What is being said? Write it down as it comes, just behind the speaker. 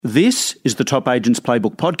This is the Top Agents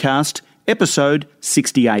Playbook Podcast, episode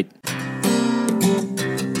 68.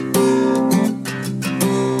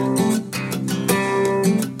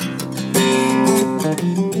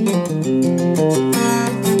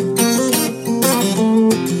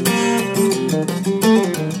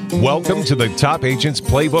 Welcome to the Top Agents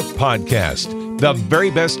Playbook Podcast, the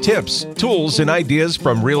very best tips, tools, and ideas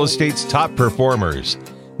from real estate's top performers.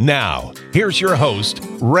 Now, here's your host,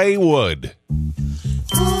 Ray Wood.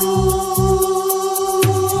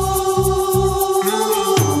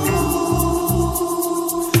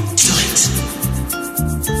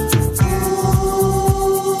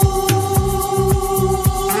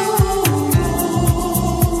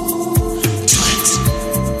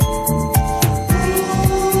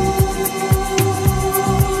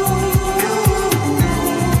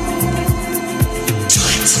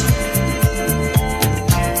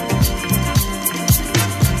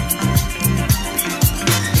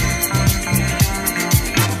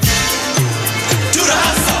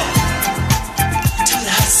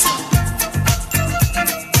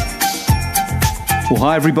 Well,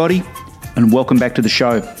 hi everybody, and welcome back to the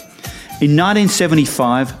show. In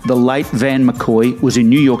 1975, the late Van McCoy was in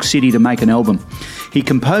New York City to make an album. He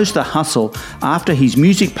composed The Hustle after his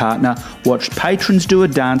music partner watched patrons do a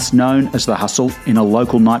dance known as The Hustle in a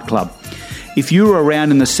local nightclub. If you were around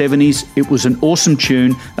in the 70s, it was an awesome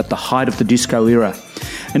tune at the height of the disco era.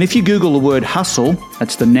 And if you Google the word hustle,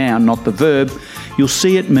 that's the noun, not the verb, you'll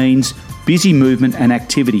see it means busy movement and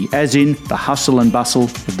activity, as in the hustle and bustle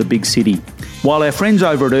of the big city. While our friends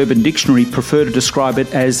over at Urban Dictionary prefer to describe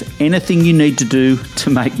it as anything you need to do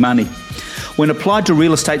to make money. When applied to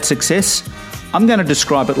real estate success, I'm going to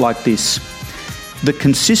describe it like this: the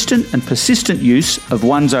consistent and persistent use of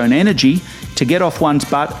one's own energy to get off one's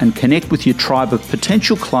butt and connect with your tribe of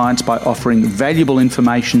potential clients by offering valuable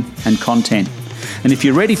information and content. And if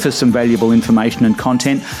you're ready for some valuable information and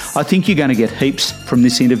content, I think you're going to get heaps from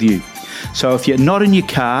this interview. So if you're not in your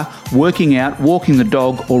car, working out, walking the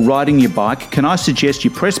dog, or riding your bike, can I suggest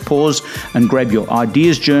you press pause and grab your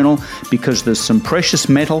ideas journal, because there's some precious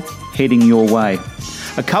metal heading your way.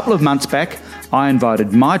 A couple of months back, I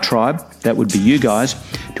invited my tribe, that would be you guys,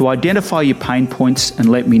 to identify your pain points and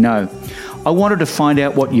let me know. I wanted to find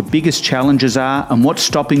out what your biggest challenges are and what's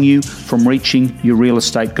stopping you from reaching your real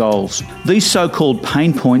estate goals. These so-called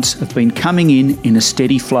pain points have been coming in a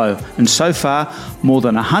steady flow, and so far, more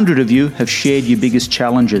than 100 of you have shared your biggest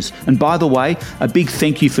challenges. And by the way, a big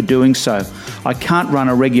thank you for doing so. I can't run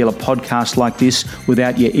a regular podcast like this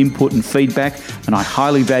without your input and feedback, and I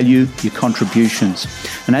highly value your contributions.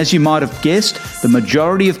 And as you might have guessed, the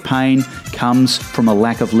majority of pain comes from a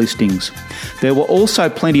lack of listings. There were also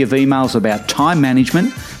plenty of emails about time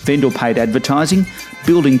management, vendor-paid advertising,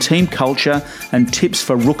 building team culture, and tips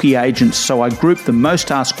for rookie agents, so I grouped the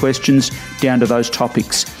most asked questions down to those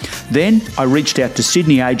topics. Then I reached out to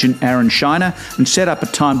Sydney agent Aaron Shiner and set up a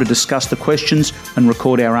time to discuss the questions and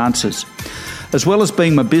record our answers. As well as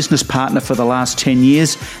being my business partner for the last 10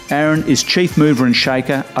 years, Aaron is chief mover and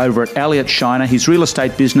shaker over at Elliott Shiner, his real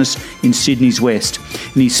estate business in Sydney's West.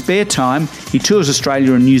 In his spare time, he tours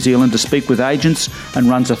Australia and New Zealand to speak with agents and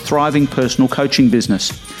runs a thriving personal coaching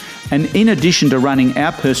business. And in addition to running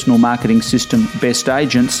our personal marketing system, Best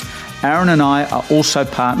Agents, Aaron and I are also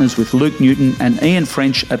partners with Luke Newton and Ian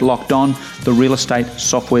French at Locked On, the real estate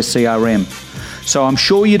software CRM. So I'm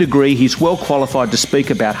sure you'd agree he's well qualified to speak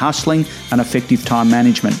about hustling and effective time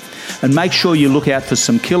management. And make sure you look out for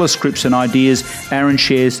some killer scripts and ideas Aaron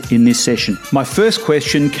shares in this session. My first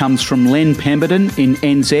question comes from Len Pemberton in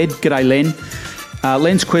NZ. G'day, Len.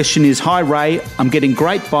 Len's question is, hi Ray, I'm getting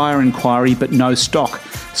great buyer inquiry but no stock.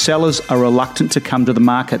 Sellers are reluctant to come to the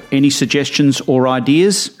market. Any suggestions or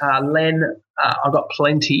ideas? Len, I've got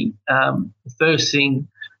plenty. The first thing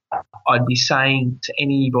I'd be saying to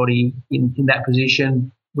anybody in that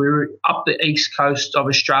position, we're up the east coast of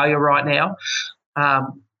Australia right now,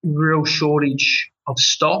 real shortage of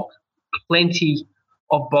stock, plenty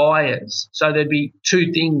of buyers. So there'd be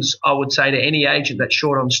two things I would say to any agent that's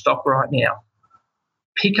short on stock right now.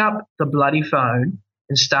 Pick up the bloody phone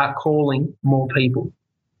and start calling more people.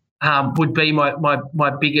 Would be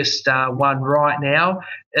my biggest one right now.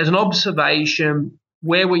 As an observation,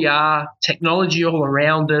 where we are, technology all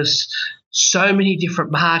around us, so many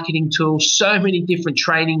different marketing tools, so many different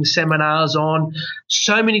training seminars on,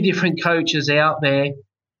 so many different coaches out there.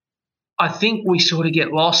 I think we sort of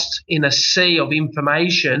get lost in a sea of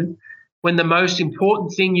information when the most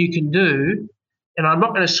important thing you can do, and I'm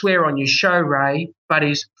not going to swear on your show, Ray, but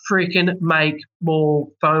is freaking make more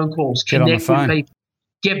phone calls, connect with people.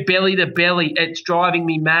 get belly to belly. It's driving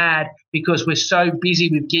me mad because we're so busy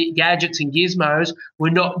with gadgets and gizmos.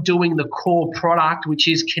 We're not doing the core product, which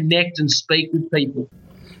is connect and speak with people.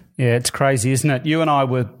 Yeah, it's crazy, isn't it? You and I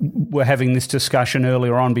were having this discussion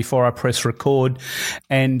earlier on before I press record,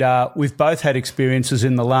 and we've both had experiences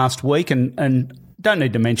in the last week, and don't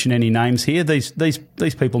need to mention any names here. These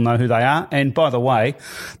people know who they are, and by the way,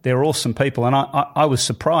 they're awesome people, and I was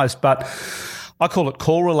surprised, but I call it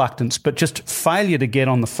call reluctance, but just failure to get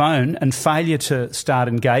on the phone and failure to start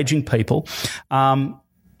engaging people.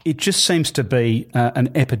 It just seems to be an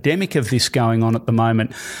epidemic of this going on at the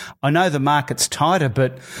moment. I know the market's tighter,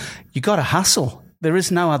 but you got to hustle. There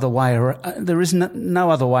is no other way. There is no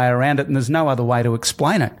other way around it, and there's no other way to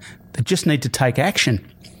explain it. They just need to take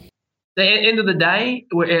action. The end of the day,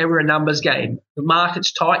 we're a numbers game. The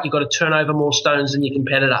market's tight. You've got to turn over more stones than your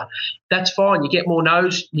competitor. That's fine. You get more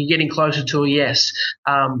no's, you're getting closer to a yes.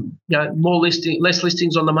 Less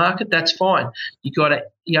listings on the market. That's fine. You've got to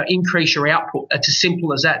increase your output. It's as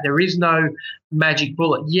simple as that. There is no magic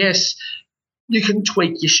bullet. Yes, you can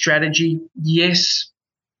tweak your strategy. Yes,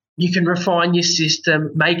 you can refine your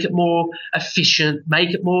system, make it more efficient,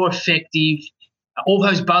 make it more effective. All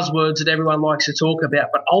those buzzwords that everyone likes to talk about,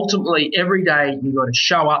 but ultimately every day you've got to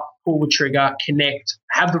show up, pull the trigger, connect,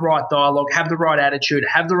 have the right dialogue, have the right attitude,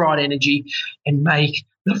 have the right energy, and make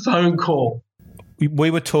the phone call.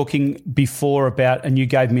 We were talking before about, and you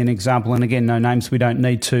gave me an example, and again, no names, we don't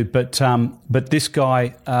need to, but this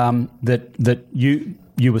guy that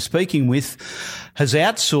you were speaking with has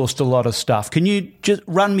outsourced a lot of stuff. Can you just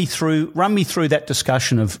run me through that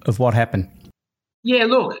discussion of what happened? Yeah,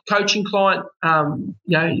 look, coaching client,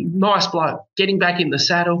 nice bloke, getting back in the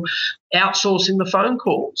saddle, outsourcing the phone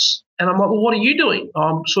calls. And I'm like, well, what are you doing?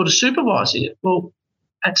 I'm sort of supervising it. Well,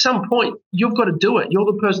 at some point, you've got to do it. You're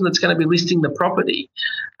the person that's going to be listing the property.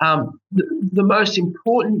 The most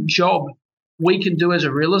important job we can do as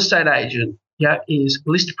a real estate agent is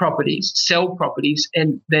list properties, sell properties,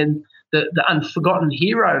 and then the unforgotten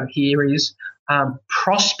hero here is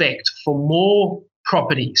prospect for more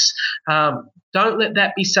properties. Don't let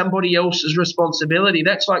that be somebody else's responsibility.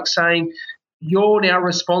 That's like saying you're now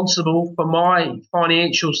responsible for my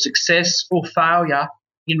financial success or failure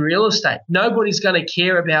in real estate. Nobody's going to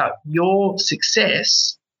care about your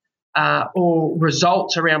success or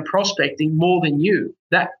results around prospecting more than you.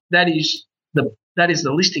 That is the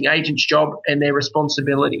listing agent's job and their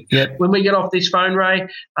responsibility. Yep. When we get off this phone, Ray,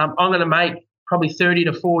 I'm going to make probably 30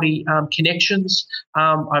 to 40 connections.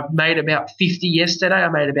 I've made about 50 yesterday. I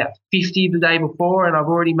made about 50 the day before, and I've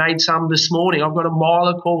already made some this morning. I've got a mile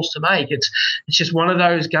of calls to make. It's just one of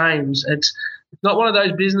those games. It's not one of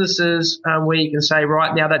those businesses where you can say,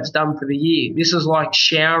 right now that's done for the year. This is like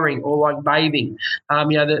showering or like bathing.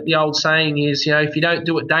 The old saying is, if you don't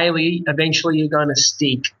do it daily, eventually you're going to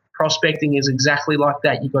stink. Prospecting is exactly like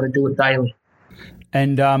that. You've got to do it daily.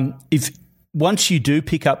 And once you do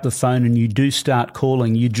pick up the phone and you do start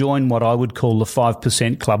calling, you join what I would call the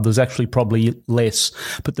 5% club. There's actually probably less,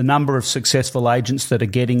 but the number of successful agents that are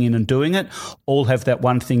getting in and doing it all have that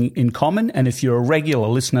one thing in common. And if you're a regular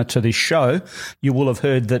listener to this show, you will have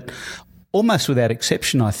heard that almost without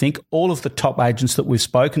exception, I think, all of the top agents that we've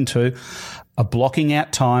spoken to are blocking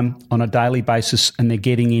out time on a daily basis and they're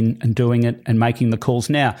getting in and doing it and making the calls.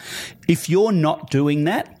 Now, if you're not doing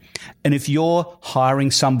that, and if you're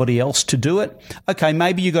hiring somebody else to do it, okay,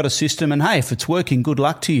 maybe you got a system and, hey, if it's working, good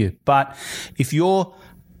luck to you. But if you're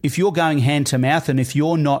going hand to mouth and if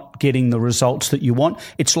you're not getting the results that you want,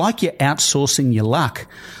 it's like you're outsourcing your luck.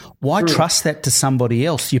 Why trust that to somebody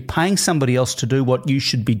else? You're paying somebody else to do what you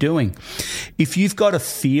should be doing. If you've got a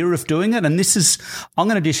fear of doing it, and I'm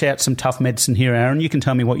going to dish out some tough medicine here, Aaron, you can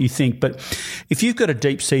tell me what you think, but if you've got a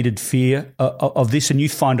deep-seated fear of this and you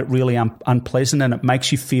find it really unpleasant and it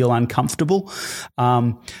makes you feel uncomfortable,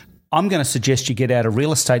 I'm going to suggest you get out of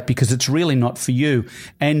real estate because it's really not for you.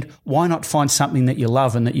 And why not find something that you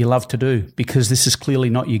love and that you love to do? Because this is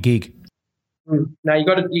clearly not your gig. No, you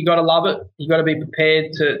got to love it. You got to be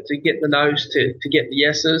prepared to get the no's to get the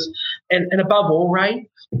yeses, and above all, Ray,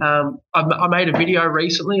 I made a video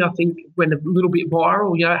recently. I think went a little bit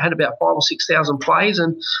viral. It had about 5,000 or 6,000 plays,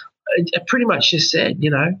 and it pretty much just said,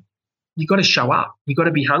 you got to show up. You got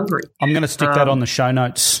to be hungry. I'm going to stick that on the show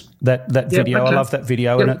notes. that video. Okay. I love that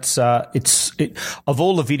video, and it's of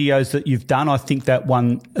all the videos that you've done, I think that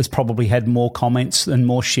one has probably had more comments and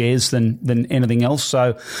more shares than anything else.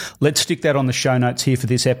 So let's stick that on the show notes here for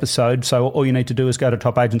this episode. So all you need to do is go to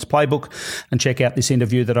Top Agents Playbook and check out this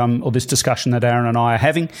interview or this discussion that Aaron and I are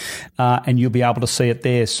having, and you'll be able to see it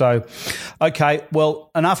there. So, okay,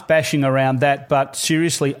 well, enough bashing around that, but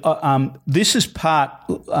seriously, this is part,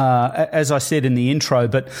 as I said in the intro,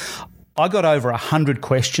 but I got over 100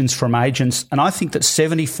 questions from agents, and I think that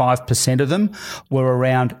 75% of them were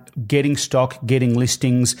around getting stock, getting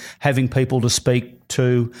listings, having people to speak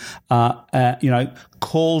to,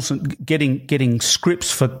 calls and getting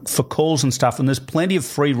scripts for calls and stuff. And there's plenty of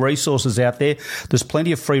free resources out there. There's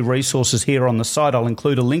plenty of free resources here on the site. I'll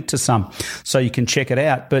include a link to some so you can check it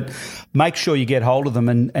out. But make sure you get hold of them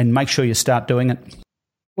and make sure you start doing it.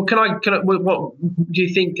 Well, what do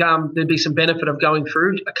you think there'd be some benefit of going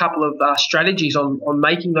through a couple of strategies on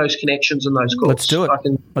making those connections and those calls? Let's do it.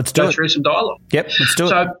 Let's go through some dialogue. Yep, let's do it.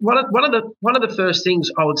 So one of the first things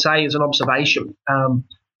I would say is an observation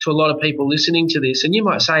to a lot of people listening to this, and you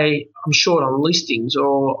might say, I'm short on listings,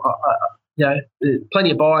 or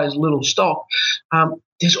plenty of buyers, little stock.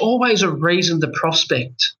 There's always a reason to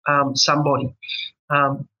prospect somebody.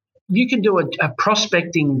 You can do a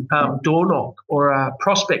prospecting door knock or a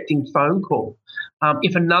prospecting phone call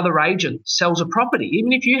if another agent sells a property,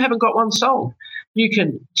 even if you haven't got one sold. You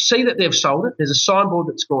can see that they've sold it. There's a signboard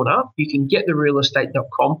that's gone up. You can get the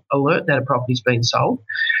realestate.com alert that a property's been sold.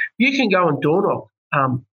 You can go and door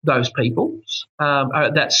knock those people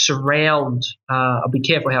that surround, I'll be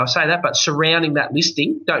careful how I say that, but surrounding that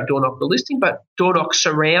listing. Don't door knock the listing, but door knock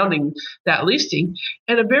surrounding that listing.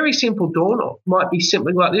 And a very simple door knock might be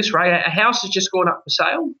simply like this, Ray. A house has just gone up for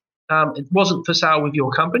sale. It wasn't for sale with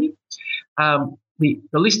your company. The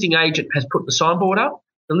listing agent has put the signboard up.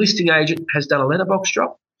 The listing agent has done a letterbox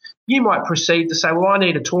drop. You might proceed to say, well, I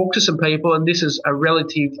need to talk to some people, and this is a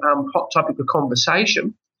relative hot topic of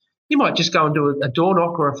conversation. You might just go and do a door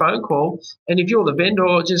knock or a phone call, and if you're the vendor,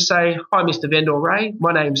 just say, hi, Mr. Vendor Ray,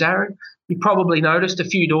 my name's Aaron. You probably noticed a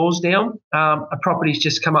few doors down, a property's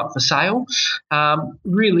just come up for sale.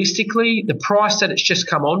 Realistically, the price that it's just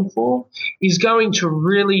come on for is going to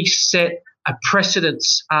really set a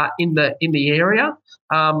precedence in the area.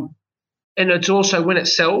 And it's also, when it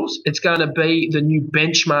sells, it's going to be the new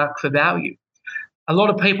benchmark for value. A lot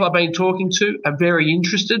of people I've been talking to are very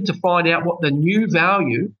interested to find out what the new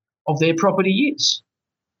value of their property is.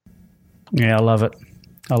 Yeah, I love it.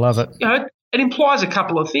 It implies a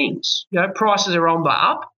couple of things. Prices are on the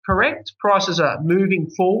up, correct? Prices are moving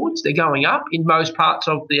forwards. They're going up in most parts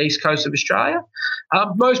of the east coast of Australia.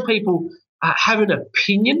 Most people have an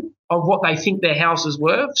opinion of what they think their house is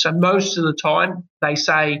worth. So most of the time they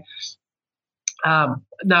say, no,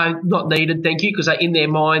 not needed, thank you, because in their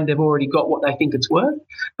mind they've already got what they think it's worth.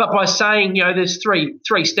 But by saying, there's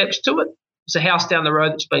three steps to it. There's a house down the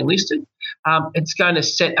road that's been listed. It's going to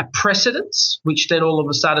set a precedence, which then all of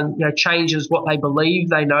a sudden changes what they believe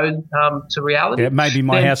they know to reality. Yeah, maybe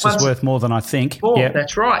my house is worth more than I think. Yep.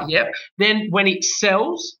 That's right, yep. Then when it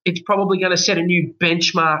sells, it's probably going to set a new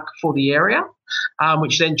benchmark for the area,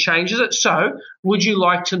 which then changes it. So would you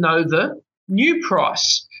like to know the new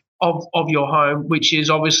price of your home, which is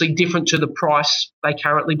obviously different to the price they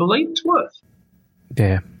currently believe it's worth?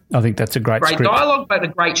 Yeah. I think that's a great script. Dialogue, but a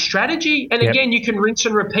great strategy. And again, you can rinse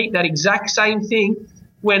and repeat that exact same thing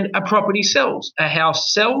when a property sells. A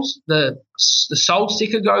house sells, the sold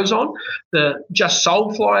sticker goes on, the just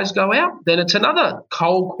sold flyers go out, then it's another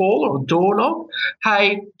cold call or a door knock.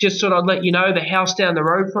 Hey, just thought I'd let you know the house down the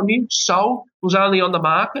road from you sold, was only on the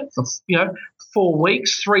market for 4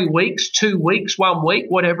 weeks, 3 weeks, 2 weeks, 1 week,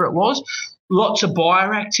 whatever it was. Lots of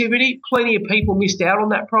buyer activity. Plenty of people missed out on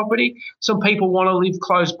that property. Some people want to live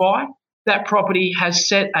close by. That property has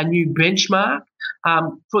set a new benchmark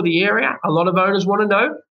for the area. A lot of owners want to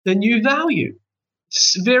know the new value.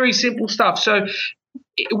 It's very simple stuff. So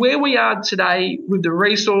where we are today with the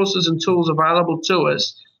resources and tools available to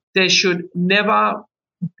us, there should never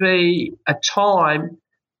be a time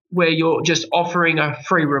where you're just offering a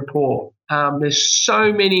free report. There's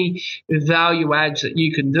so many value adds that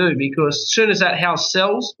you can do, because as soon as that house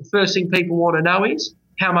sells, the first thing people want to know is,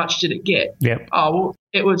 how much did it get? Yep. Oh, well,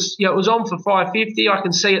 it was on for $550. I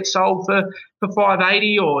can see it sold for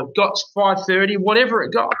 $580, or it got $530, whatever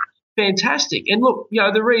it got. Fantastic. And look,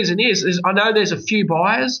 the reason is I know there's a few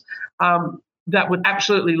buyers that would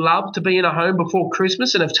absolutely love to be in a home before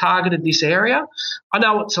Christmas and have targeted this area. I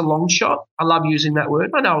know it's a long shot. I love using that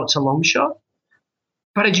word. I know it's a long shot.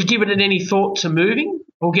 But had you given it any thought to moving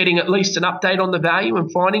or getting at least an update on the value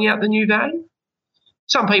and finding out the new value?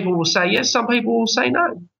 Some people will say yes, some people will say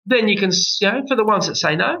no. then you can, for the ones that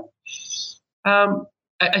say no,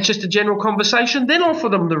 it's just a general conversation, then offer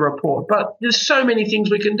them the report. But there's so many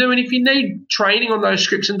things we can do. And if you need training on those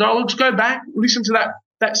scripts and dialogues, go back, listen to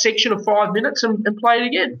that section of 5 minutes and play it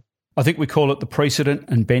again. I think we call it the precedent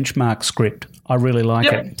and benchmark script. I really like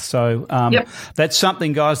it. So that's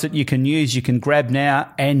something, guys, that you can use. You can grab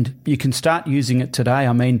now and you can start using it today.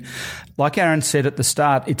 I mean, like Aaron said at the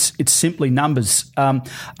start, it's simply numbers. A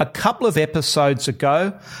couple of episodes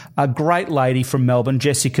ago, a great lady from Melbourne,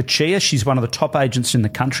 Jessica Chia, she's one of the top agents in the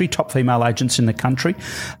country, top female agents in the country,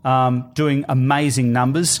 doing amazing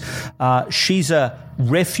numbers. She's a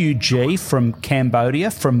refugee from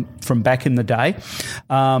Cambodia from back in the day,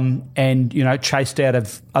 and chased out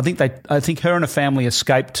of I think her and her family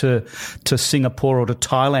escaped to Singapore or to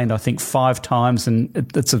Thailand, I think 5 times, and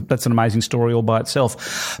that's an amazing story all by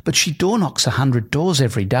itself. But she door knocks 100 doors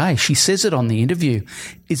every day. She says it on the interview.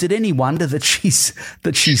 Is it any wonder that she's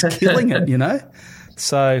killing it?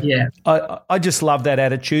 So yeah. I just love that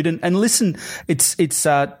attitude. And listen, it's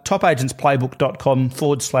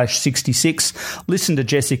topagentsplaybook.com/66. Listen to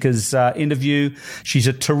Jessica's interview. She's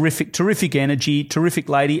a terrific energy, terrific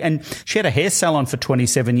lady. And she had a hair salon for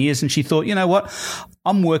 27 years and she thought, you know what?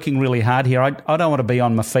 I'm working really hard here. I don't want to be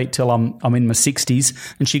on my feet till I'm in my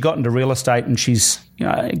 60s. And she got into real estate and she's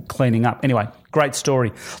cleaning up. Anyway, great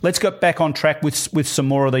story. Let's get back on track with some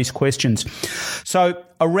more of these questions. So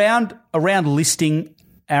around listing,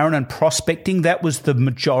 Aaron, and prospecting, that was the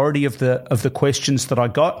majority of the questions that I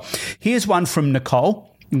got. Here's one from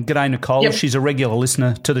Nicole. G'day, Nicole. Yep. She's a regular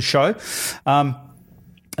listener to the show.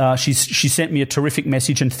 She sent me a terrific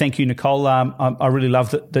message, and thank you, Nicole. I really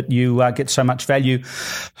love that you get so much value.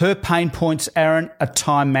 Her pain points, Aaron, are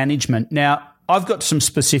time management. Now, I've got some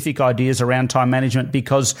specific ideas around time management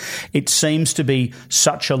because it seems to be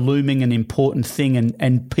such a looming and important thing,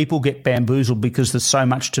 and people get bamboozled because there's so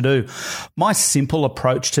much to do. My simple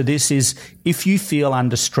approach to this is if you feel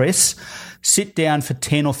under stress, sit down for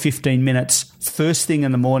 10 or 15 minutes first thing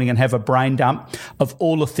in the morning and have a brain dump of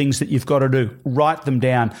all the things that you've got to do. Write them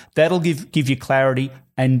down. That'll give you clarity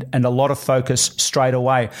and a lot of focus straight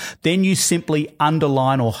away. Then you simply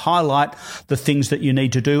underline or highlight the things that you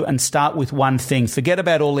need to do and start with one thing. Forget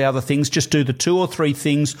about all the other things. Just do the 2 or 3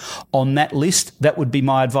 things on that list. That would be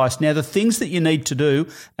my advice. Now, the things that you need to do,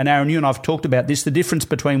 and Aaron, you and I have talked about this, the difference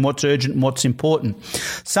between what's urgent and what's important.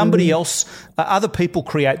 Somebody else, other people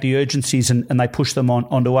create the urgencies and they push them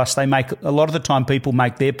onto us. They make, a lot of the time, people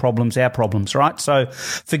make their problems our problems, right? So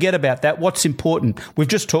forget about that. What's important? We've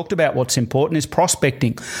just talked about what's important is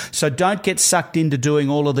prospecting. So don't get sucked into doing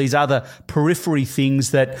all of these other periphery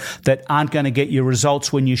things that aren't going to get you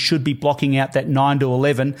results when you should be blocking out that 9 to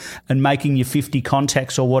 11 and making your 50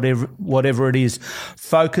 contacts or whatever it is.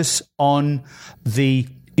 Focus on the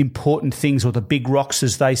important things, or the big rocks,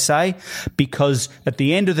 as they say, because at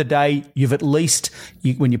the end of the day, you've at least,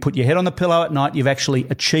 when you put your head on the pillow at night, you've actually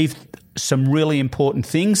achieved some really important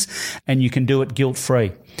things and you can do it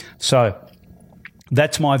guilt-free. So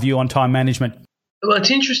that's my view on time management. Well,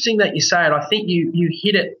 it's interesting that you say it. I think you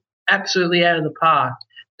hit it absolutely out of the park.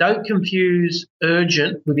 Don't confuse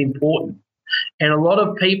urgent with important. And a lot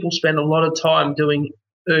of people spend a lot of time doing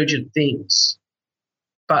urgent things,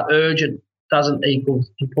 but urgent doesn't equal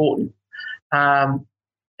important. And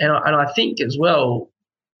I think as well,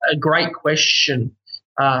 a great question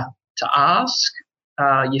to ask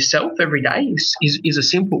yourself every day is a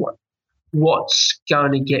simple one. What's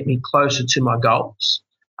going to get me closer to my goals?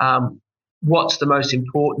 What's the most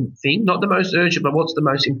important thing? Not the most urgent, but what's the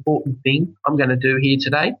most important thing I'm going to do here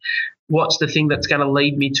today? What's the thing that's going to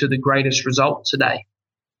lead me to the greatest result today?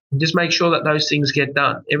 And just make sure that those things get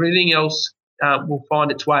done. Everything else will find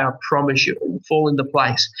its way, I promise you. It will fall into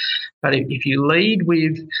place. But if you lead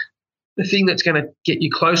with the thing that's going to get you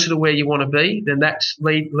closer to where you want to be, then that's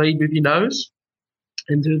lead with your nose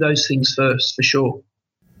and do those things first, for sure.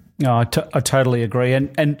 No, I totally agree.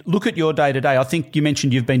 And look at your day-to-day. I think you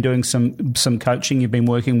mentioned you've been doing some coaching. You've been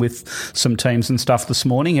working with some teams and stuff this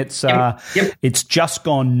morning. It's it's just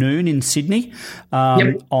gone noon in Sydney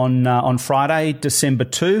on Friday, December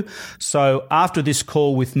 2. So after this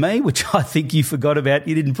call with me, which I think you forgot about,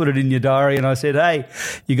 you didn't put it in your diary, and I said, hey,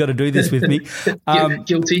 you got to do this with me.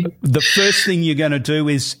 Guilty. The first thing you're going to do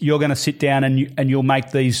is you're going to sit down and you'll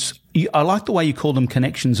make these. I like the way you call them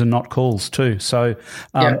connections and not calls too. So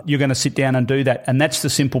you're going to sit down and do that, and that's the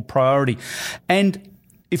simple priority. And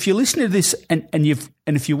if you listen to this and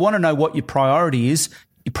if you want to know what your priority is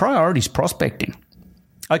prospecting.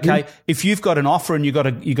 Okay, if you've got an offer and you got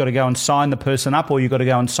to go and sign the person up, or you got to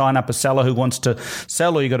go and sign up a seller who wants to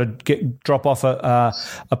sell, or you got to drop off a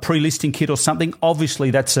pre-listing kit or something. Obviously,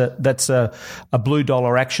 that's a blue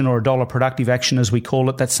dollar action, or a dollar productive action, as we call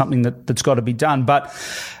it. That's something that's got to be done. But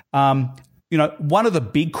one of the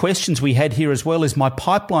big questions we had here as well is my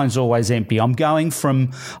pipeline's always empty. I'm going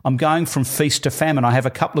from feast to famine. I have a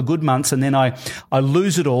couple of good months and then I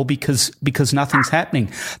lose it all because nothing's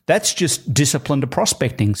happening. That's just discipline to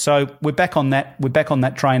prospecting. So we're back on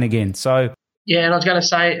that train again. So yeah, and I was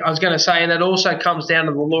going to say, and it also comes down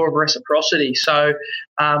to the law of reciprocity. So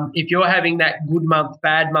if you're having that good month,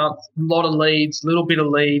 bad month, lot of leads, little bit of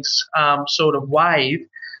leads, sort of wave.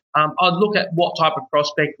 I'd look at what type of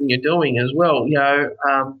prospecting you're doing as well.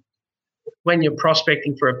 When you're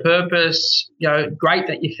prospecting for a purpose, great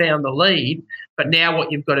that you found the lead, but now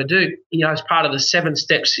what you've got to do, as part of the 7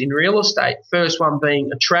 steps in real estate, first one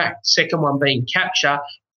being attract, second one being capture,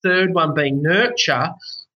 third one being nurture.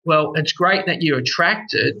 Well, it's great that you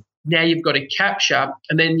attracted. Now you've got to capture,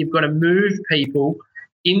 and then you've got to move people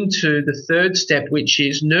into the third step, which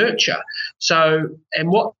is nurture. So, and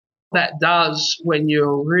what that does when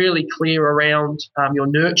you're really clear around your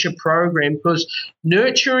nurture program, because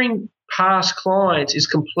nurturing past clients is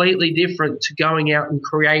completely different to going out and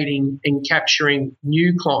creating and capturing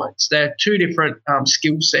new clients. They're two different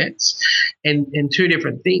skill sets and two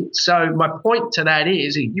different things. So my point to that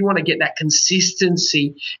is, if you want to get that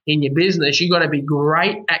consistency in your business, you've got to be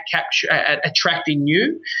great at attracting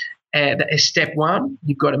new. That is step 1.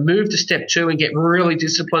 You've got to move to step 2 and get really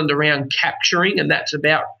disciplined around capturing, and that's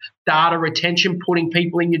about data retention, putting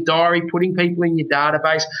people in your diary, putting people in your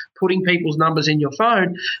database, putting people's numbers in your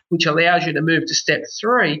phone, which allows you to move to step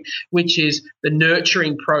 3, which is the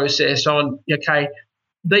nurturing process on, okay,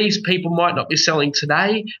 these people might not be selling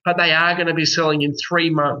today, but they are going to be selling in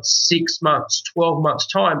 3 months, 6 months, 12 months'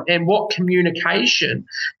 time. And what communication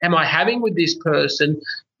am I having with this person?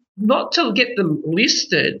 Not to get them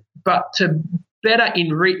listed, but to better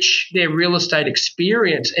enrich their real estate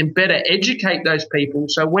experience and better educate those people.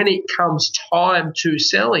 So when it comes time to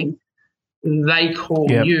selling, they call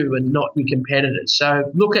you and not your competitors.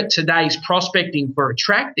 So look at today's prospecting for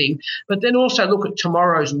attracting, but then also look at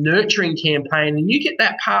tomorrow's nurturing campaign, and you get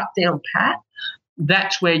that part down pat.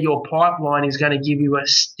 That's where your pipeline is going to give you a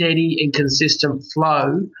steady and consistent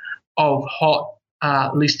flow of hot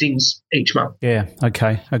listings each month. Yeah,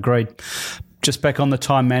 okay, agreed. Just back on the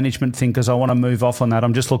time management thing, because I want to move off on that.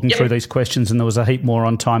 I'm just looking through these questions and there was a heap more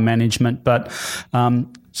on time management. But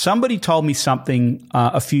somebody told me something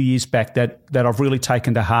a few years back that I've really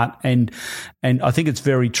taken to heart, and I think it's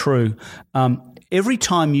very true. Every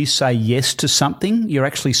time you say yes to something, you're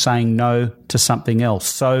actually saying no to something else.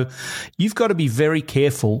 So you've got to be very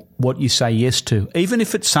careful what you say yes to, even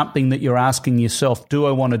if it's something that you're asking yourself, do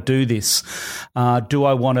I want to do this? Do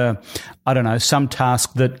I want to, I don't know, some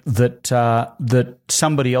task that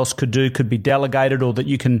somebody else could do, could be delegated, or that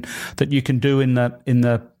you can do in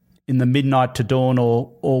the midnight to dawn,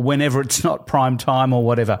 or whenever it's not prime time or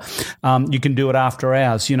whatever. You can do it after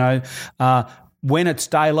hours, when it's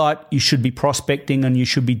daylight, you should be prospecting and you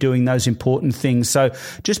should be doing those important things. So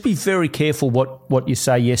just be very careful what you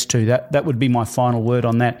say yes to. That would be my final word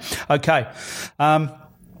on that. Okay.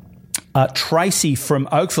 Tracy from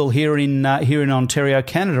Oakville here in Ontario,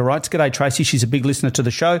 Canada writes, "G'day, Tracy." She's a big listener to the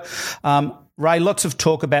show. Ray, lots of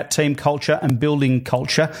talk about team culture and building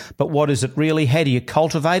culture, but what is it really? How do you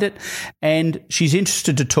cultivate it? And she's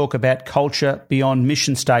interested to talk about culture beyond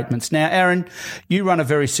mission statements. Now, Aaron, you run a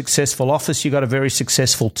very successful office. You've got a very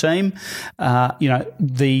successful team. The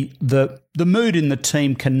mood in the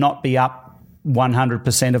team cannot be up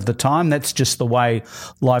 100% of the time. That's just the way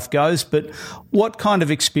life goes. But what kind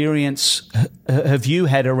of experience have you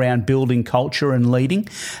had around building culture and leading?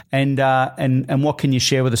 And what can you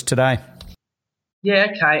share with us today?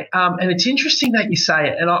 Yeah, okay. And it's interesting that you say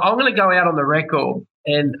it. And I'm going to go out on the record,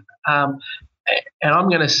 and I'm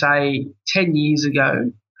going to say 10 years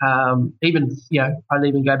ago, I'd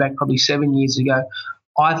even go back probably 7 years ago,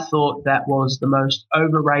 I thought that was the most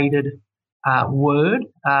overrated word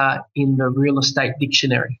in the real estate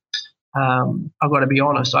dictionary. I've got to be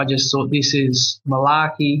honest. I just thought this is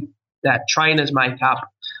malarkey that trainers make up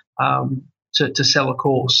to sell a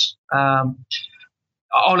course.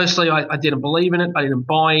 Honestly, I didn't believe in it. I didn't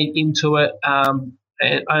buy into it. And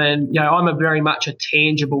I'm a very much a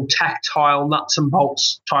tangible, tactile, nuts and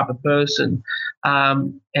bolts type of person.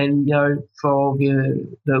 For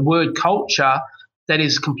the word culture, that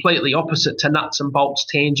is completely opposite to nuts and bolts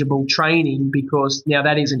tangible training, because now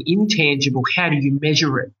that is an intangible. How do you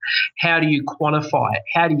measure it? How do you quantify it?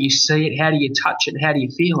 How do you see it? How do you touch it? How do you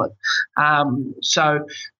feel it? So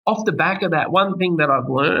off the back of that, one thing that I've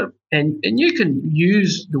learned, and you can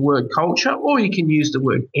use the word culture or you can use the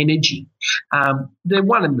word energy. They're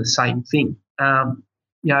one and the same thing. And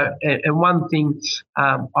one thing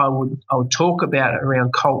I would talk about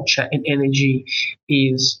around culture and energy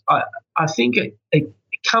is I think it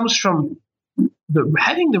comes from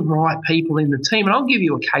having the right people in the team. And I'll give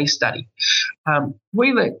you a case study.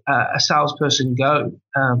 We let a salesperson go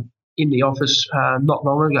in the office not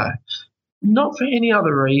long ago, not for any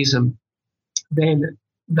other reason than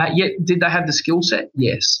that. Yet, did they have the skill set?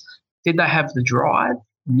 Yes. Did they have the drive?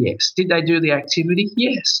 Yes. Did they do the activity?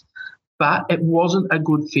 Yes. But it wasn't a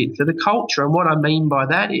good fit for the culture. And what I mean by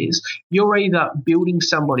that is you're either building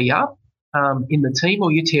somebody up in the team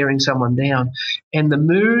or you're tearing someone down. And the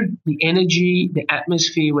mood, the energy, the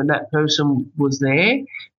atmosphere when that person was there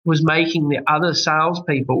was making the other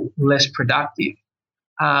salespeople less productive.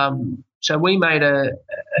 So we made a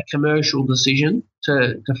commercial decision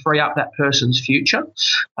to free up that person's future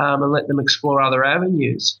and let them explore other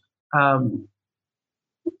avenues.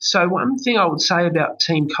 So one thing I would say about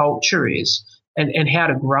team culture is, and how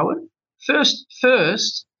to grow it,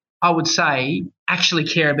 first I would say actually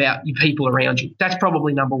care about your people around you. That's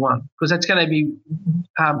probably number one, because that's going to be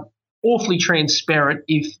awfully transparent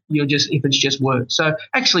if it's just words. So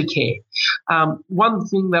actually care. One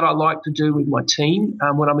thing that I like to do with my team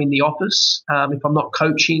when I'm in the office, if I'm not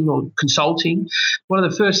coaching or consulting, one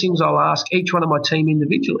of the first things I'll ask each one of my team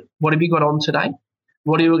individually: what have you got on today?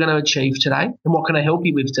 What are you going to achieve today? And what can I help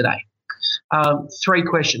you with today? 3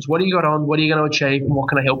 questions. What have you got on? What are you going to achieve? And what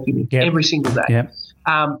can I help you with? Every single day. Yep.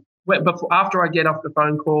 After I get off the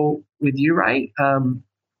phone call with you, Ray, I'm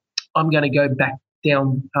going to go back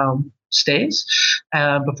down stairs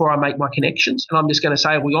before I make my connections. And I'm just going to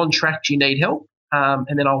say, are we on track? Do you need help?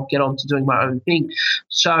 And then I'll get on to doing my own thing.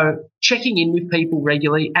 So checking in with people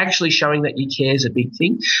regularly, actually showing that you care is a big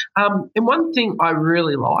thing. And one thing I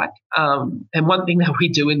really like, and one thing that we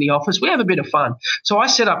do in the office, we have a bit of fun. So I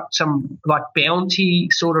set up some like bounty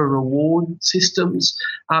sort of reward systems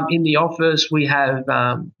in the office. We have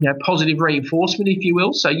positive reinforcement, if you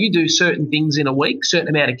will. So you do certain things in a week, certain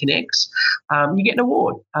amount of connects, you get an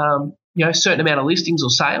award. Certain amount of listings or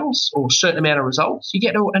sales or certain amount of results, you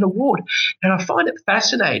get an award. And I find it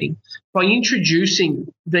fascinating by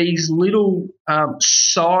introducing these little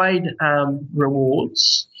side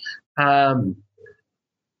rewards.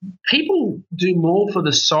 People do more for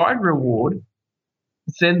the side reward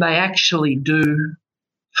than they actually do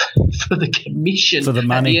for the commission, for the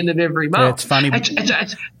money at the end of every month. Yeah, it's funny.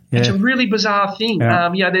 It's a really bizarre thing.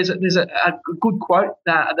 Yeah. There's a good quote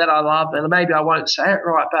that I love, and maybe I won't say it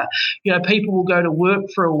right, but people will go to work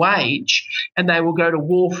for a wage, and they will go to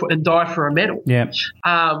war and die for a medal. Yeah.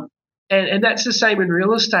 And that's the same in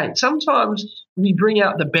real estate. Sometimes we bring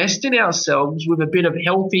out the best in ourselves with a bit of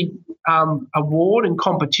healthy award and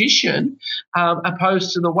competition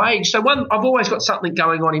opposed to the wage. So I've always got something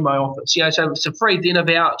going on in my office. So it's a free dinner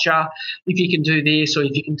voucher if you can do this, or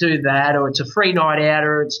if you can do that, or it's a free night out,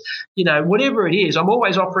 or it's whatever it is. I'm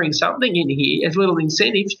always offering something in here as little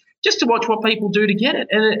incentives just to watch what people do to get it.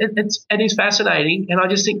 And it is fascinating. And I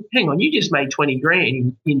just think, hang on, you just made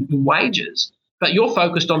 $20,000 in wages, but you're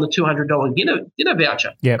focused on the $200 dinner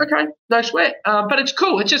voucher. Yeah. Okay, no sweat. But it's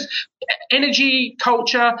cool. It's just energy,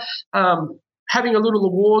 culture, having a little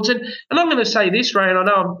awards. And I'm going to say this, Ray, and I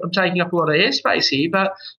know I'm taking up a lot of airspace here,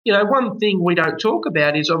 but, one thing we don't talk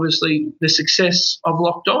about is obviously the success of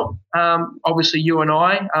Locked On. Obviously, you and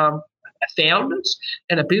I are founders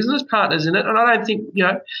and are business partners in it, and I don't think,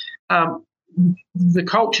 the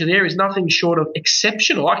culture there is nothing short of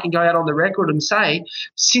exceptional. I can go out on the record and say,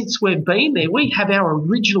 since we've been there, we have our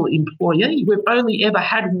original employee. We've only ever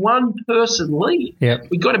had one person leave. Yep.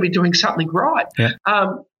 We've got to be doing something right. Yep.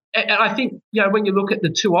 And I think, when you look at the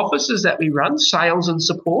 2 offices that we run, sales and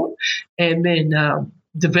support, and then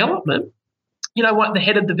development, the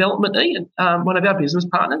head of development, Ian, one of our business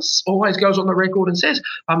partners, always goes on the record and says,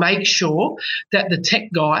 I make sure that the tech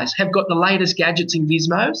guys have got the latest gadgets and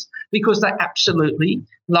gizmos, because they absolutely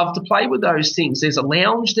love to play with those things. There's a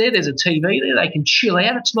lounge there, there's a TV there, they can chill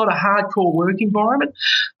out. It's not a hardcore work environment.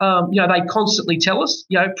 They constantly tell us,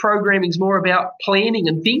 programming is more about planning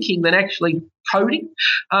and thinking than actually coding.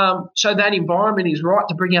 So that environment is right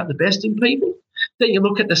to bring out the best in people. Then you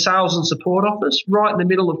look at the sales and support office right in the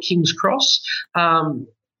middle of King's Cross. And,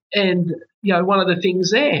 one of the things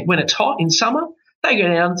there, when it's hot in summer, they go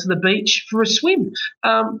down to the beach for a swim.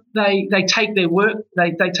 They take their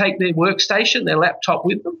workstation, their laptop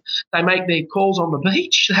with them. They make their calls on the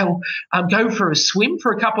beach. They'll go for a swim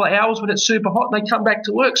for a couple of hours when it's super hot, and they come back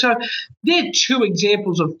to work. So they're two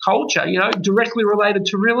examples of culture, directly related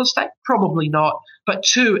to real estate, probably not, but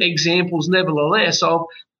two examples nevertheless of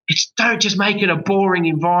don't just make it a boring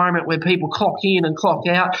environment where people clock in and clock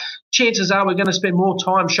out. Chances are we're going to spend more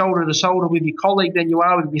time shoulder to shoulder with your colleague than you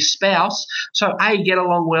are with your spouse. So A, get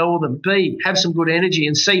along well with them. B, have some good energy.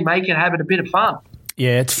 And C, make it have it a bit of fun.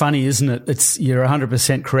 Yeah, it's funny, isn't it? You're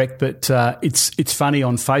 100% correct, but it's funny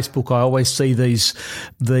on Facebook. I always see these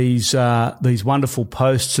wonderful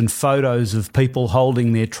posts and photos of people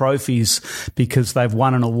holding their trophies because they've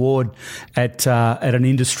won an award at an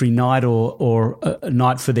industry night or a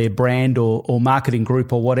night for their brand or marketing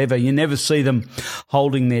group or whatever. You never see them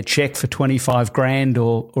holding their check for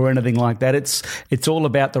 $25,000 or anything like that. It's all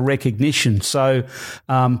about the recognition. So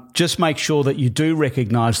just make sure that you do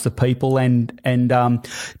recognise the people and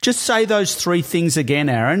just say those three things again,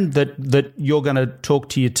 Aaron, that you're going to talk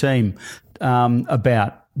to your team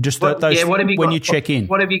about. Just those when you check in.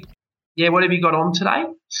 What have you got on today?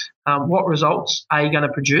 What results are you going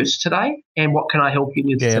to produce today? And what can I help you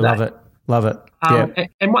with today? Love it.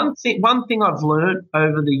 And one thing I've learned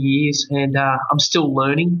over the years, and I'm still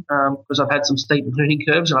learning because I've had some steep learning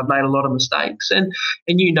curves and I've made a lot of mistakes. And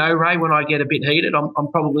Ray, when I get a bit heated,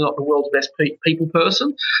 I'm probably not the world's best people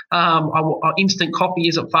person. Instant coffee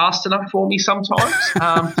isn't fast enough for me sometimes.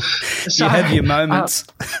 So, you have your moments.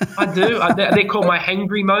 I do. They're called my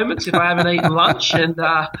hangry moments if I haven't eaten lunch and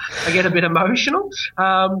I get a bit emotional.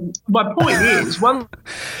 My point is, one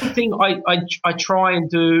thing I try and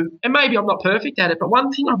do, and maybe I'm not perfect at it, but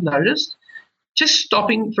one thing I've noticed, just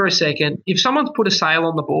stopping for a second, if someone's put a sale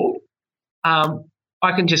on the board,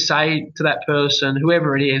 I can just say to that person,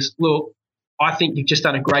 whoever it is, look, I think you've just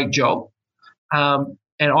done a great job. And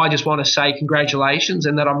I just want to say congratulations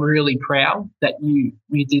and that I'm really proud that you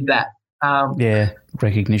did that.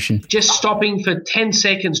 Recognition. Just stopping for 10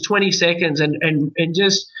 seconds, 20 seconds and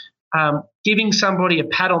just giving somebody a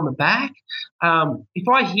pat on the back. If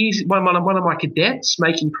I hear one of my cadets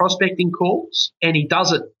making prospecting calls and he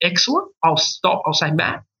does it excellent, I'll stop. I'll say,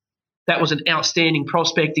 Matt, that was an outstanding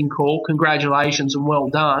prospecting call. Congratulations and well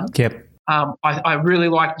done. Yep. I really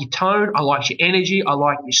like your tone. I like your energy. I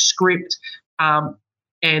like your script.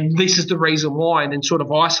 And this is the reason why, and then sort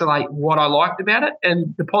of isolate what I liked about it,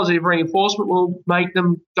 and the positive reinforcement will make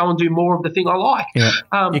them go and do more of the thing I like.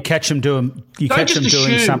 Yeah. You catch them doing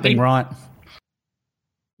something right.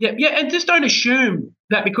 Yeah, and just don't assume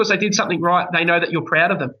that because they did something right, they know that you're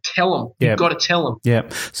proud of them. Tell them. You've got to tell them. Yeah.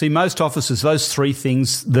 See, most officers, those three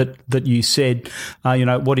things that you said,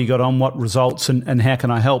 what do you got on, what results, and how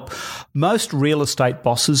can I help? Most real estate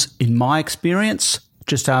bosses, in my experience,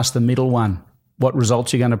 just ask the middle one. What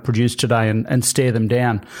results you're going to produce today and stare them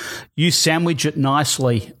down. You sandwich it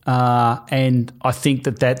nicely, and I think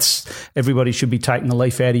that's everybody should be taking the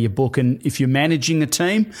leaf out of your book. And if you're managing a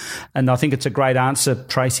team, and I think it's a great answer,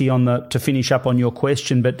 Tracy, to finish up on your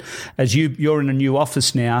question. But as you're in a new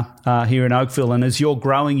office now here in Oakville, and as you're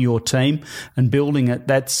growing your team and building it,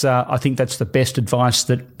 I think that's the best advice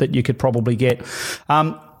that you could probably get.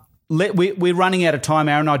 We're running out of time,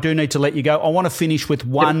 Aaron. I do need to let you go. I want to finish with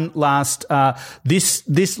one last.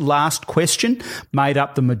 This last question made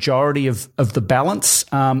up the majority of the balance.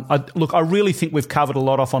 I really think we've covered a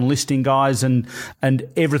lot off on listing guys and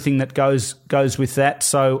everything that goes with that.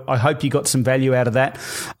 So I hope you got some value out of that.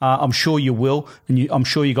 I'm sure you will, and I'm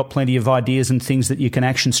sure you got plenty of ideas and things that you can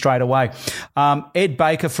action straight away. Ed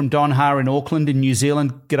Baker from Don Ha in Auckland in New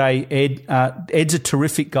Zealand. G'day, Ed. Ed's a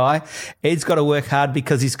terrific guy. Ed's got to work hard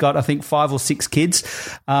because he's got, I think, 5 or 6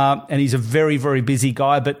 kids, and he's a very, very busy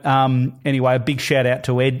guy. But anyway, a big shout out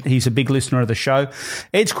to Ed. He's a big listener of the show.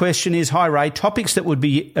 Ed's question is, hi Ray, topics that would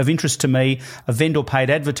be of interest to me are vendor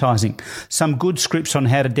paid advertising, some good scripts on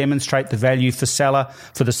how to demonstrate the value for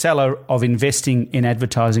the seller of investing in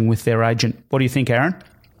advertising with their agent. What do you think, Aaron?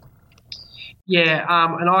 Yeah,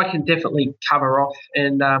 and I can definitely cover off,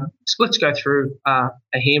 and so let's go through a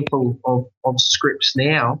handful of scripts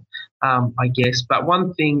now, I guess. But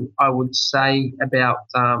one thing I would say about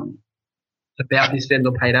this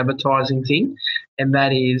vendor paid advertising thing, and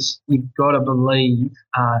that is you've got to believe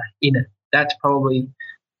in it. That's probably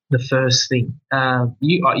the first thing.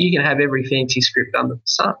 You can have every fancy script under the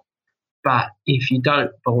sun, but if you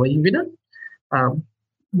don't believe in it,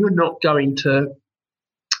 you're not going to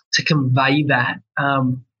convey that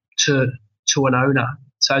to an owner.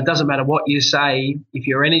 So it doesn't matter what you say, if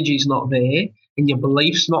your energy's not there and your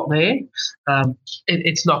belief's not there,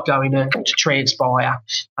 it's not going to transpire.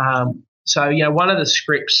 So, one of the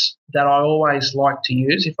scripts that I always like to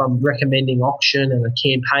use if I'm recommending auction and a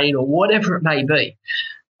campaign or whatever it may be,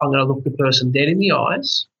 I'm going to look the person dead in the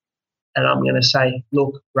eyes and I'm going to say,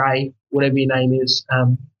 look, Ray, whatever your name is,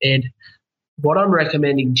 Ed, what I'm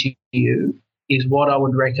recommending to you is what I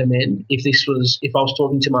would recommend if I was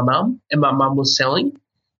talking to my mum and my mum was selling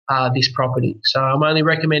this property. So I'm only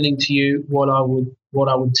recommending to you what I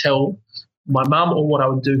would tell my mum or what I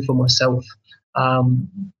would do for myself.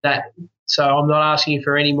 So I'm not asking you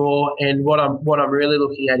for any more. And what I'm really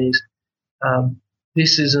looking at is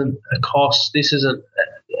this isn't a cost. This isn't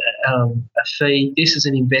a fee. This is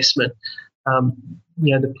an investment.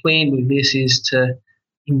 The plan with this is to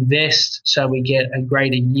invest so we get a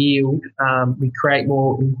greater yield. We create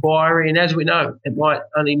more inquiry, and as we know, it might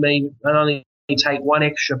only take one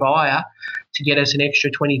extra buyer to get us an extra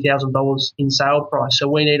 $20,000 in sale price. So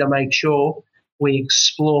we need to make sure we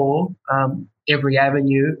explore every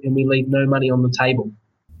avenue and we leave no money on the table.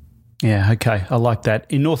 Yeah, okay. I like that.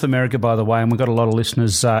 In North America, by the way, and we've got a lot of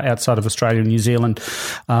listeners outside of Australia and New Zealand,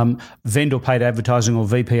 vendor paid advertising, or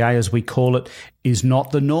VPA as we call it, is not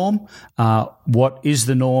the norm. What is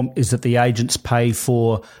the norm is that the agents pay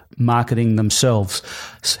for marketing themselves.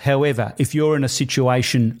 However, if you're in a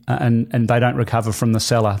situation and they don't recover from the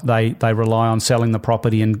seller, they rely on selling the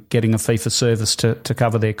property and getting a fee for service to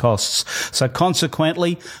cover their costs. So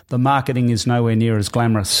consequently, the marketing is nowhere near as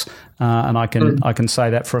glamorous, and I can say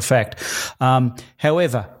that for a fact.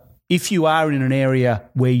 However, if you are in an area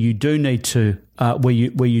where you do need to where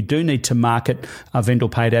you do need to market vendor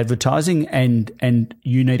paid advertising and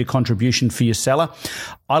you need a contribution for your seller,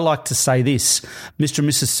 I like to say this, Mr. and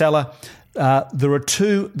Mrs. Seller. There are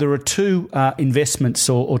two investments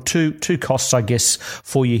or two costs, I guess,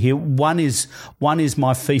 for you here. One is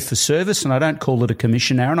my fee for service, and I don't call it a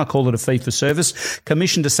commission, Aaron. I call it a fee for service.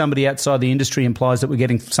 Commission to somebody outside the industry implies that we're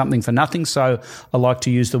getting something for nothing, so I like to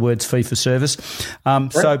use the words fee for service.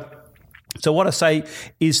 So what I say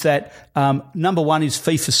is that number one is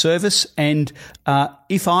fee for service, and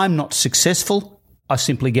if I'm not successful, I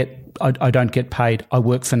simply I don't get paid. I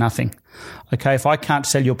work for nothing. Okay, if I can't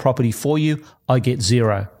sell your property for you, I get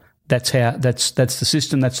zero. That's the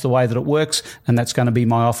system. That's the way that it works, and that's going to be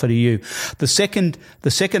my offer to you. The second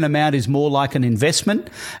amount is more like an investment,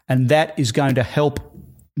 and that is going to help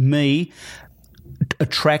me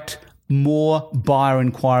attract more buyer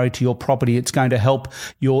inquiry to your property. It's going to help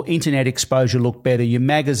your internet exposure look better, your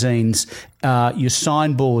magazines, your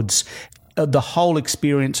signboards, the whole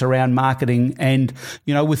experience around marketing, and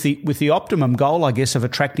with the optimum goal, I guess, of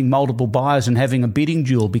attracting multiple buyers and having a bidding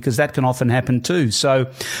duel, because that can often happen too.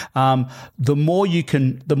 So the more you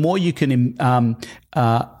can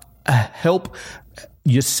help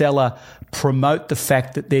your seller promote the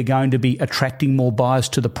fact that they're going to be attracting more buyers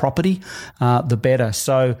to the property, the better.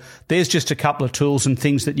 So there's just a couple of tools and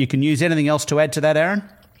things that you can use. Anything else to add to that, Aaron?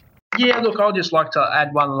 Yeah, look, I'd just like to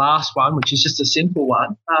add one last one, which is just a simple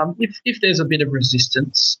one. If there's a bit of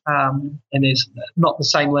resistance and there's not the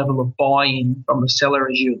same level of buy-in from the seller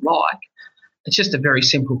as you'd like, it's just a very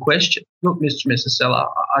simple question. Look, Mr. and Mrs. Seller,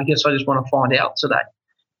 I guess I just want to find out today,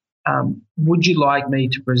 would you like me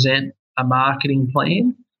to present a marketing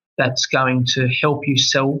plan that's going to help you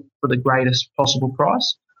sell for the greatest possible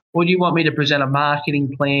price? Or do you want me to present a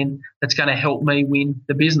marketing plan that's going to help me win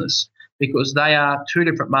the business? Because they are two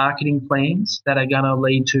different marketing plans that are going to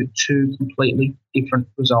lead to two completely different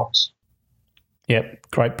results.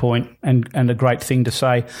 Yep, great point, and a great thing to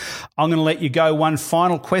say. I'm going to let you go. One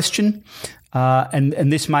final question,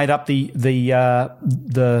 and this made up the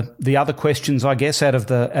other questions, I guess, out of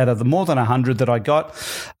the more than 100 that I got.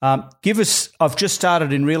 Give us. I've just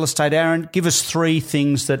started in real estate, Aaron. Give us 3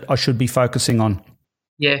 things that I should be focusing on.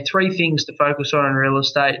 Yeah, 3 things to focus on in real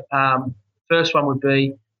estate. First one would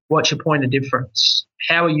be, what's your point of difference?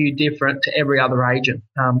 How are you different to every other agent?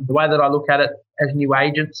 The way that I look at it as new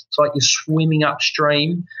agents, it's like you're swimming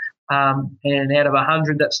upstream, and out of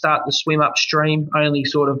 100 that start to swim upstream, only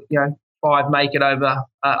sort of 5 make it over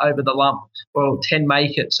the lump, or 10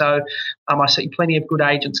 make it. So I see plenty of good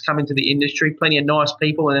agents come into the industry, plenty of nice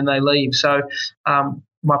people, and then they leave. So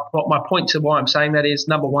my point to why I'm saying that is,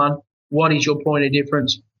 number one, what is your point of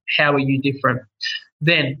difference? How are you different?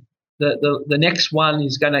 Then the next one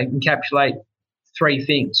is going to encapsulate 3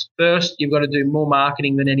 things. First, you've got to do more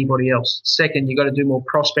marketing than anybody else. Second, you've got to do more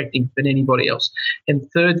prospecting than anybody else. And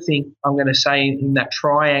third thing I'm going to say in that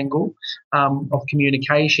triangle of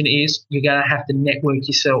communication is you're going to have to network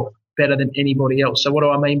yourself better than anybody else. So what do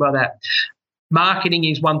I mean by that? Marketing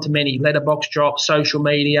is one to many. Letterbox drops, social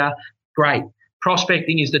media, great.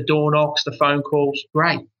 Prospecting is the door knocks, the phone calls,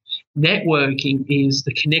 great. Networking is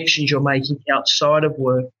the connections you're making outside of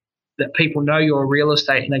work that people know you're real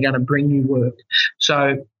estate and they're going to bring you work.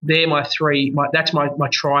 So they're my three. That's my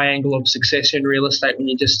triangle of success in real estate when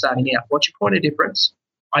you're just starting out. What's your point of difference?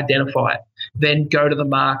 Identify it. Then go to the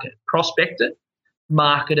market, prospect it,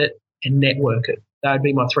 market it, and network it. That would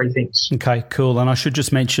be my three things. Okay, cool. And I should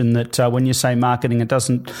just mention that when you say marketing, it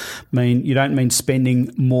doesn't mean, you don't mean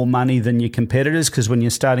spending more money than your competitors, because when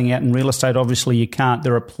you're starting out in real estate, obviously you can't.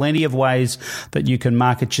 There are plenty of ways that you can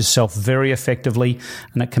market yourself very effectively,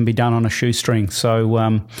 and it can be done on a shoestring.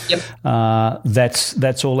 So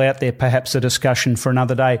that's all out there. Perhaps a discussion for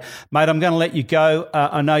another day. Mate, I'm going to let you go.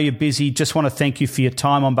 I know you're busy. Just want to thank you for your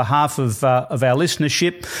time on behalf of our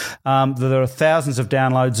listenership. There are thousands of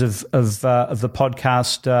downloads of the podcast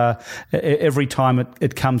every time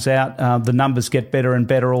it comes out. The numbers get better and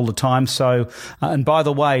better all the time. So, and by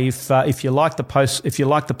the way, if you like the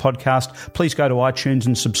podcast, please go to iTunes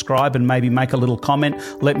and subscribe and maybe make a little comment.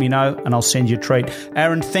 Let me know and I'll send you a treat.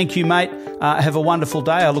 Aaron, thank you, mate. Have a wonderful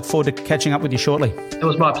day. I look forward to catching up with you shortly. It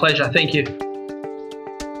was my pleasure. Thank you.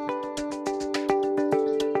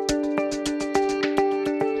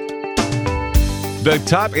 The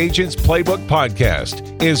Top Agents Playbook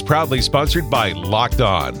Podcast is proudly sponsored by Locked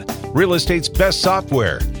On, real estate's best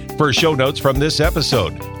software. For show notes from this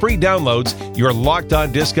episode, free downloads, your Locked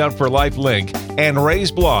On Discount for Life link, and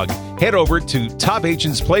Ray's blog, head over to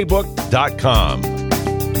topagentsplaybook.com.